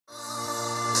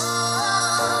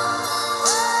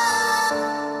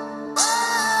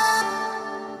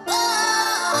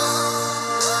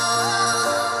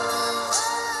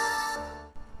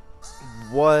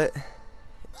What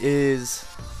is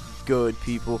good,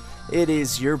 people? It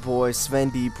is your boy Sven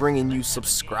D bringing you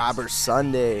Subscriber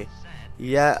Sunday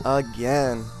yet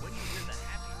again.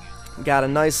 Got a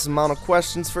nice amount of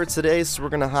questions for today, so we're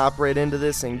gonna hop right into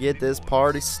this and get this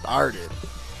party started.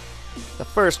 The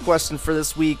first question for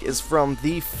this week is from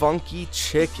The Funky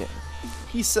Chicken.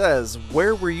 He says,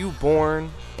 where were you born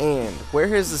and where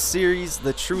has the series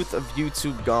The Truth of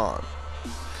YouTube gone?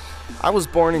 I was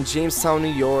born in Jamestown, New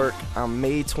York on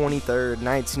May 23rd,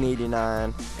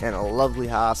 1989 in a lovely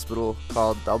hospital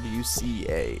called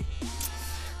WCA.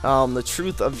 The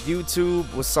Truth of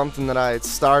YouTube was something that I had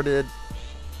started,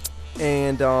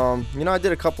 and I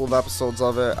did a couple of episodes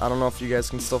of it. I don't know if you guys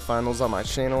can still find those on my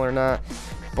channel or not,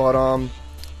 but I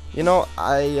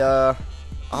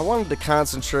wanted to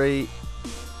concentrate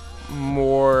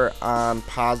more on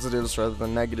positives rather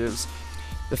than negatives.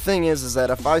 The thing is that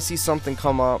if I see something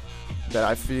come up that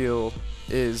I feel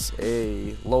is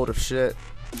a load of shit,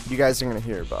 you guys are going to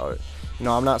hear about it.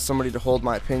 I'm not somebody to hold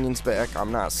my opinions back. I'm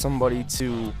not somebody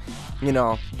to,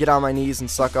 get on my knees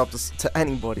and suck up to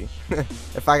anybody.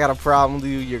 If I got a problem with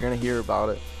you, you're going to hear about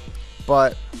it.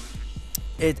 But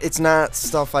it's not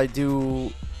stuff I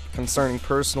do concerning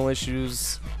personal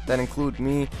issues that include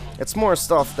me. It's more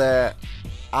stuff that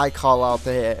I call out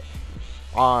that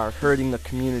are hurting the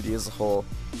community as a whole.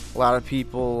 A lot of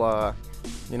people,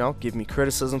 give me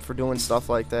criticism for doing stuff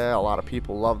like that. A lot of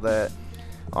people love that.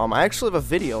 I actually have a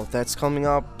video that's coming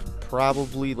up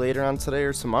probably later on today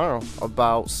or tomorrow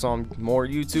about some more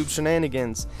YouTube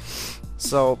shenanigans.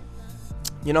 So,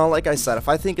 like I said, if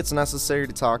I think it's necessary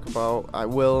to talk about, I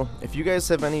will. If you guys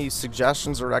have any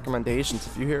suggestions or recommendations,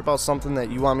 if you hear about something that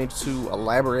you want me to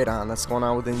elaborate on that's going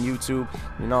on within YouTube,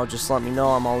 just let me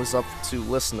know. I'm always up to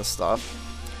listen to stuff.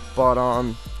 But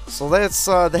so that's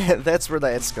where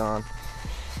that's gone.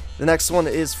 The next one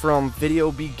is from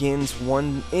Video Begins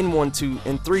 3,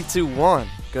 2, 1.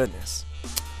 Goodness.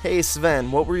 Hey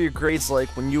Sven, what were your grades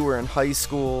like when you were in high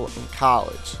school and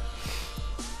college?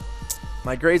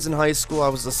 My grades in high school, I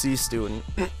was a C student.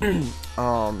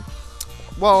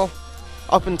 Well,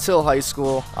 up until high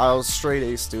school, I was straight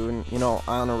A student.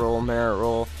 Honor roll, merit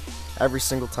roll, every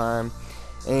single time.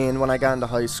 And when I got into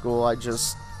high school, I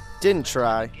just didn't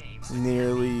try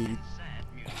nearly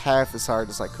half as hard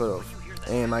as I could have.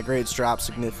 And my grades dropped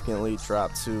significantly,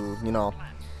 dropped to,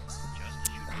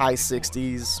 high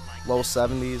 60s, low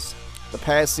 70s. The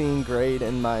passing grade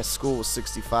in my school was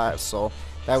 65, so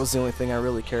that was the only thing I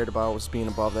really cared about, was being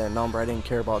above that number. I didn't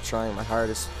care about trying my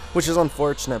hardest, which is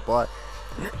unfortunate, but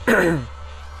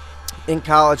in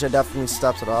college I definitely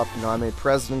stepped it up. I made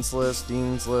president's list,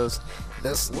 dean's list,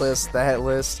 this list, that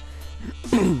list.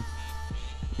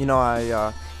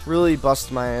 I really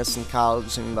busted my ass in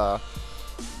college and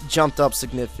jumped up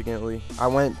significantly. I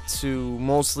went to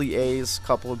mostly A's,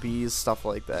 couple of B's, stuff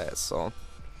like that. So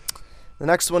the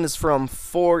next one is from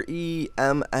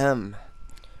 4EMM.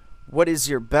 What is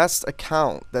your best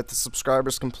account that the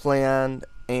subscribers can play on,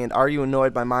 and are you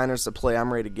annoyed by minors that play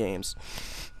M-rated games?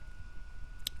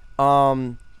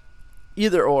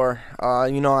 Either or.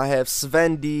 I have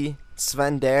Sven D,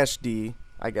 Sven-D,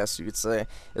 I guess you could say.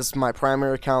 It's my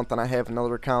primary account. Then I have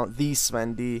another account,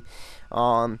 theeSvenD.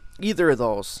 Either of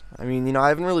those. I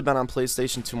haven't really been on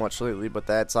PlayStation too much lately, but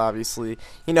that's obviously,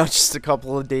 just a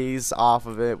couple of days off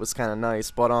of it was kind of nice.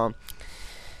 But I'll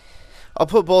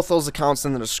put both those accounts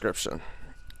in the description.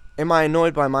 Am I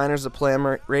annoyed by minors that play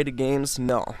M-rated games?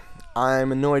 No.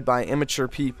 I'm annoyed by immature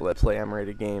people that play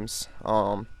M-rated games.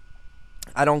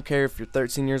 I don't care if you're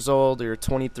 13 years old or you're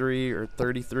 23 or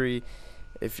 33.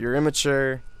 If you're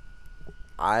immature,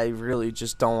 I really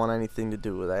just don't want anything to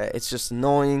do with that. It's just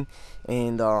annoying,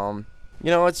 and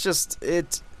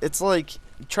it's like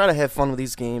you try to have fun with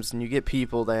these games, and you get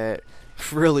people that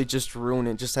really just ruin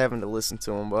it just having to listen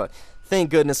to them. But thank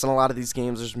goodness in a lot of these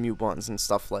games there's mute buttons and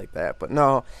stuff like that. But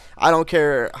no, I don't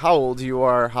care how old you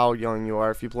are, how young you are.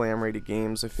 If you play M-rated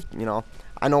games,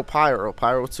 I know Pyro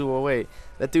 208.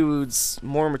 That dude's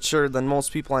more mature than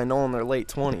most people I know in their late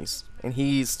 20s. And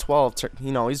he's 12,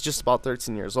 he's just about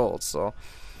 13 years old. So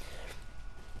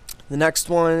the next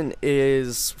one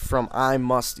is from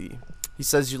iMusty. He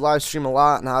says, you live stream a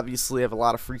lot and obviously have a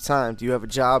lot of free time. Do you have a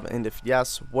job? And if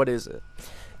yes, what is it?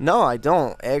 No, I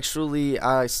don't. Actually,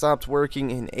 I stopped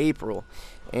working in April,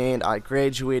 and I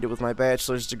graduated with my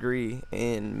bachelor's degree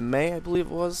in May, I believe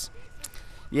it was.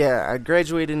 Yeah, I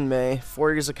graduated in May,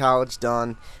 4 years of college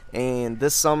done, and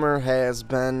this summer has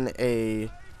been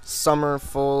a summer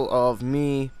full of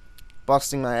me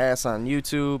busting my ass on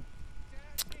YouTube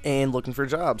and looking for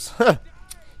jobs.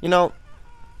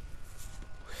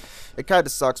 It kind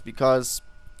of sucks because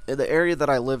in the area that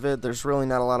I live in, there's really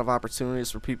not a lot of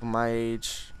opportunities for people my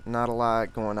age. Not a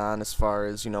lot going on as far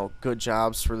as, good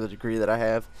jobs for the degree that I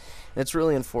have. It's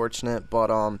really unfortunate, but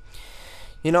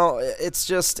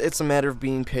it's a matter of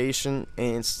being patient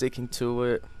and sticking to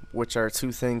it, which are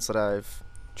two things that I've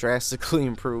drastically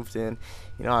improved in.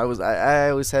 I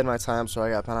always had my times where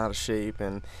I got bent out of shape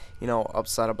and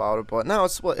upset about it, but now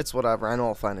it's whatever. I know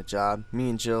I'll find a job. Me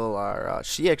and Jill are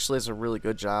she actually has a really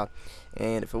good job,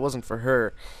 and if it wasn't for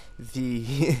her,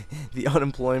 the the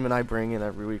unemployment I bring in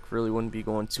every week really wouldn't be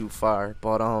going too far.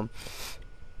 But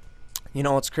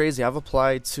it's crazy. I've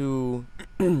applied to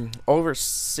over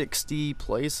 60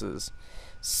 places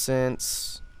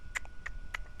since,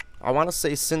 I want to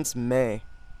say, since May,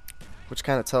 which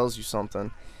kind of tells you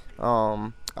something.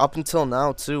 Up until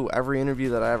now, too, every interview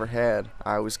that I ever had,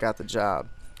 I always got the job.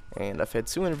 And I've had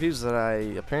 2 interviews that I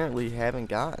apparently haven't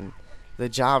gotten the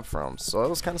job from. So it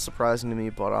was kind of surprising to me.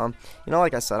 But,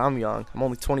 like I said, I'm young. I'm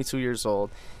only 22 years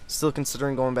old. Still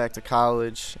considering going back to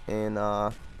college and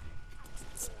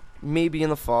maybe in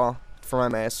the fall for my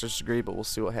master's degree, but we'll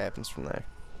see what happens from there.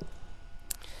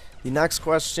 The next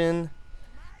question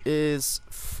is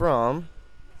from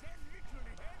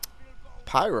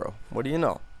Pyro. What do you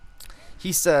know?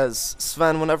 He says,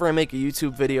 Sven, whenever I make a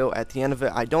YouTube video, at the end of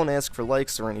it, I don't ask for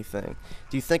likes or anything.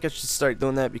 Do you think I should start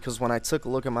doing that? Because when I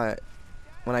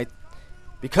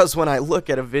look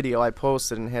at a video I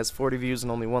posted and it has 40 views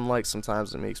and only 1 like,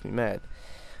 sometimes it makes me mad.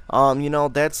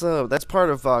 That's part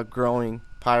of growing,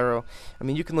 Pyro. I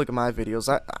mean, you can look at my videos.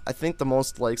 I think the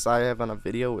most likes I have on a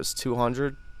video is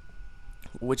 200,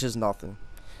 which is nothing.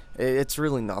 It's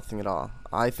really nothing at all.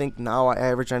 I think now I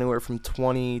average anywhere from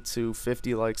 20 to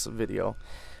 50 likes a video.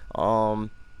 And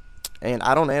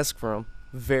I don't ask for them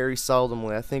very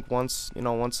seldomly. I think once in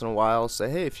a while, say,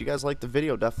 hey, if you guys like the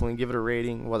video, definitely give it a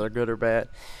rating, whether good or bad.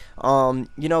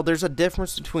 There's a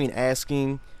difference between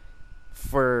asking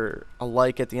for a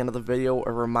like at the end of the video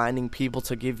or reminding people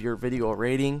to give your video a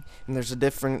rating, and there's a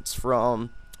difference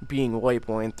from being white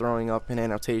boy and throwing up an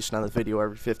annotation on the video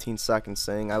every 15 seconds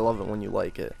saying I love it when you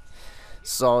like it.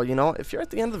 So if you're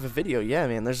at the end of a video, yeah,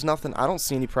 man, there's nothing, I don't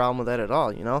see any problem with that at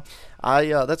all.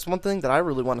 That's one thing that I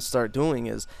really want to start doing,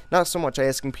 is not so much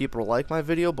asking people to like my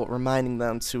video, but reminding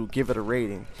them to give it a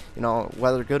rating.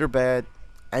 Whether good or bad,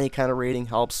 any kind of rating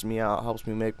helps me out, helps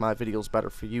me make my videos better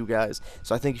for you guys.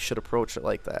 So I think you should approach it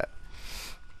like that.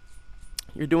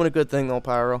 You're doing a good thing though,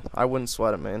 Pyro. I wouldn't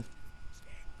sweat it, man.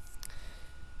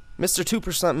 Mr.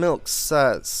 2% Milk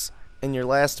says, in your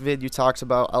last vid you talked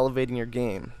about elevating your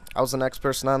game. I was the next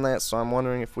person on that, so I'm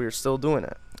wondering if we are still doing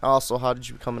it. Also, how did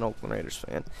you become an Oakland Raiders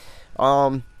fan?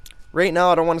 Right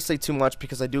now I don't want to say too much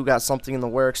because I do got something in the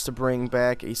works to bring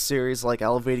back a series like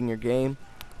Elevating Your Game.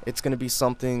 It's going to be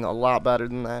something a lot better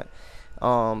than that.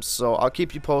 So I'll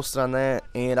keep you posted on that.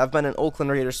 And I've been an Oakland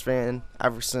Raiders fan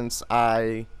ever since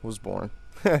I was born.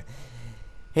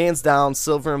 Hands down,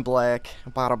 silver and black,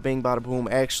 bada bing, bada boom.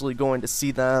 Actually going to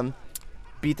see them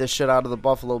beat the shit out of the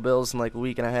Buffalo Bills in like a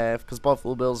week and a half, because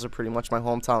Buffalo Bills are pretty much my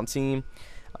hometown team.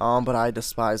 But I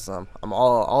despise them. I'm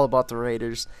all about the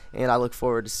Raiders, and I look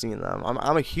forward to seeing them.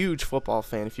 I'm a huge football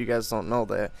fan, if you guys don't know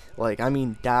that. I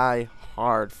mean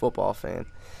die-hard football fan.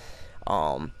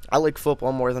 I like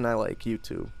football more than I like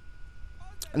YouTube.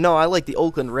 No, I like the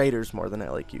Oakland Raiders more than I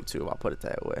like YouTube. I'll put it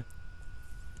that way.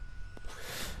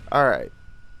 Alright.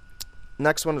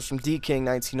 Next one is from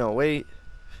DKing1908.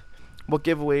 What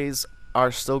giveaways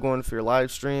are still going for your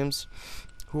live streams?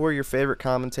 Who are your favorite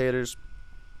commentators?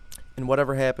 And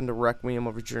whatever happened to Requiem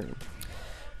of a Dream?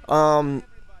 I'm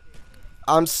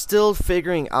still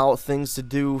figuring out things to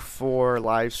do for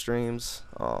live streams.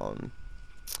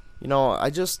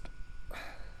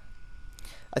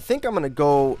 I think I'm going to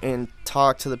go and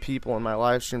talk to the people in my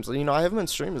live streams. I haven't been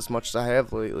streaming as much as I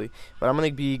have lately, but I'm going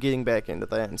to be getting back into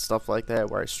that and stuff like that,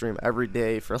 where I stream every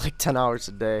day for like 10 hours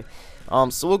a day.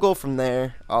 So we'll go from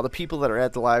there. The people that are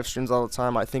at the live streams all the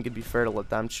time, I think it'd be fair to let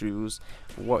them choose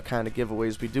what kind of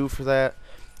giveaways we do for that.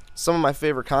 Some of my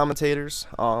favorite commentators,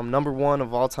 number 1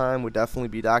 of all time would definitely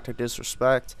be Dr.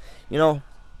 Disrespect.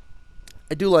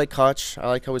 I do like Hutch. I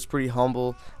like how he's pretty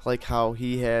humble. I like how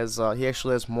he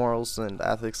actually has morals and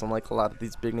ethics, unlike a lot of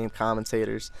these big name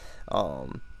commentators. I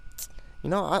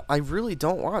really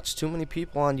don't watch too many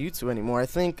people on YouTube anymore. I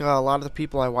think a lot of the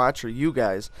people I watch are you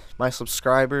guys, my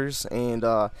subscribers, and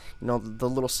the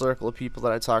little circle of people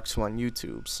that I talk to on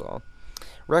YouTube. So,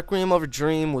 Requiem of a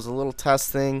Dream was a little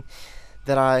test thing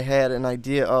that I had an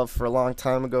idea of for a long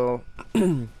time ago,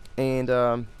 and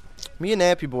me and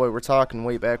Nappy Boy were talking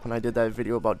way back when I did that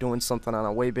video about doing something on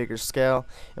a way bigger scale,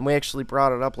 and we actually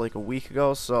brought it up like a week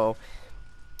ago. So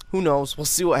who knows? We'll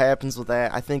see what happens with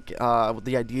that. I think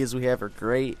the ideas we have are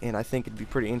great, and I think it'd be a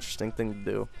pretty interesting thing to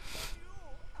do.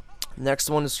 Next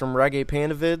one is from Reggae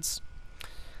Panda Vids.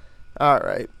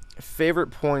 Alright.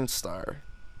 Favorite porn star.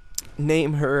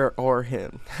 Name her or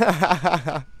him.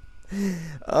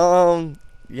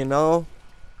 You know,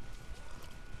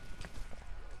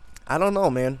 I don't know,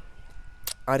 man.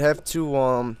 I'd have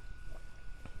to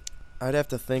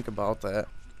think about that.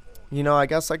 You know, I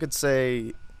guess I could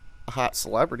say a hot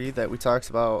celebrity that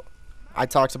I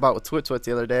talked about with Twit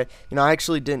the other day. You know, I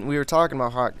actually didn't. We were talking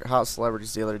about hot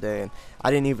celebrities the other day, and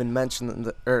I didn't even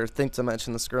mention or think to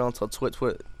mention this girl until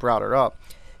Twit brought her up.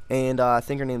 And I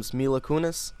think her name's Mila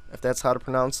Kunis, if that's how to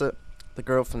pronounce it. The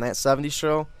girl from that '70s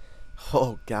show.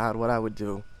 Oh God, what I would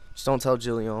do. Just don't tell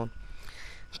Jillian.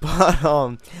 But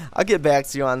I'll get back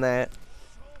to you on that.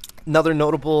 Another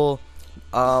notable,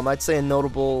 I'd say a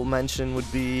notable mention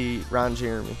would be Ron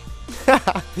Jeremy.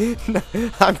 No,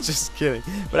 I'm just kidding,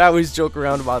 but I always joke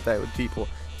around about that with people.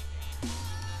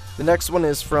 The next one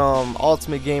is from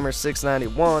Ultimate Gamer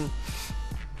 691.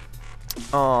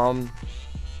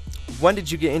 When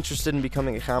did you get interested in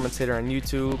becoming a commentator on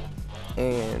YouTube,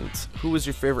 and who was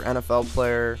your favorite NFL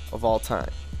player of all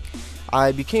time?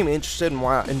 I became interested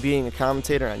in being a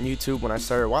commentator on YouTube when I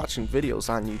started watching videos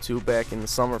on YouTube back in the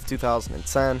summer of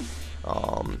 2010.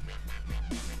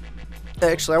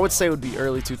 Actually, I would say it would be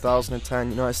early 2010.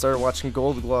 You know, I started watching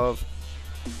Gold Glove,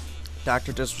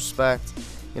 Dr. Disrespect,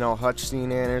 you know, Hutch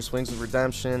Anners, Wings of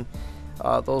Redemption.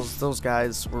 Those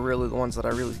guys were really the ones that I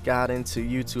really got into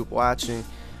YouTube watching.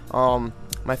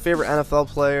 My favorite NFL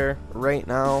player right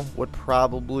now would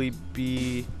probably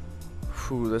be,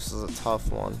 this is a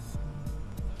tough one.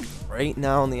 Right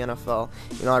now in the NFL,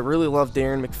 you know, I really love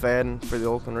Darren McFadden for the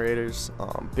Oakland Raiders.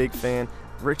 Big fan.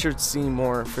 Richard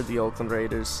Seymour for the Oakland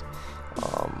Raiders.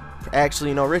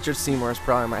 Actually, you know, Richard Seymour is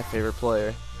probably my favorite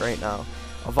player right now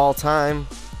of all time.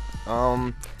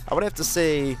 I would have to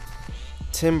say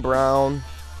Tim Brown,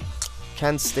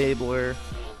 Ken Stabler.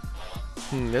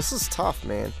 This is tough,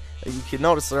 man. You can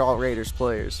notice they're all Raiders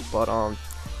players, but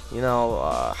you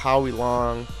know, Howie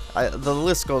Long. The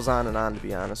list goes on and on, to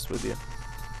be honest with you.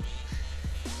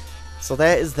 So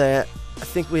that is that. I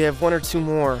think we have one or two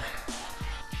more.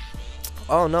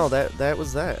 Oh no, that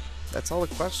was that. That's all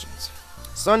the questions.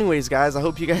 So anyways, guys, I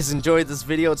hope you guys enjoyed this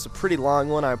video. It's a pretty long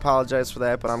one. I apologize for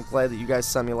that, but I'm glad that you guys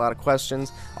sent me a lot of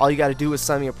questions. All you got to do is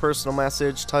send me a personal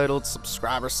message titled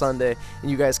Subscriber Sunday, and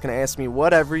you guys can ask me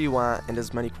whatever you want and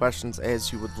as many questions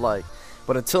as you would like.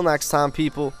 But until next time,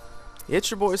 people,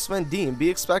 it's your boy Sven D, and be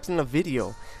expecting a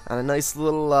video on a nice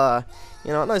little,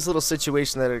 you know, a nice little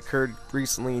situation that occurred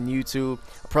recently in YouTube.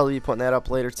 I'll probably be putting that up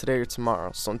later today or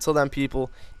tomorrow. So until then,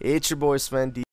 people, it's your boy Sven D.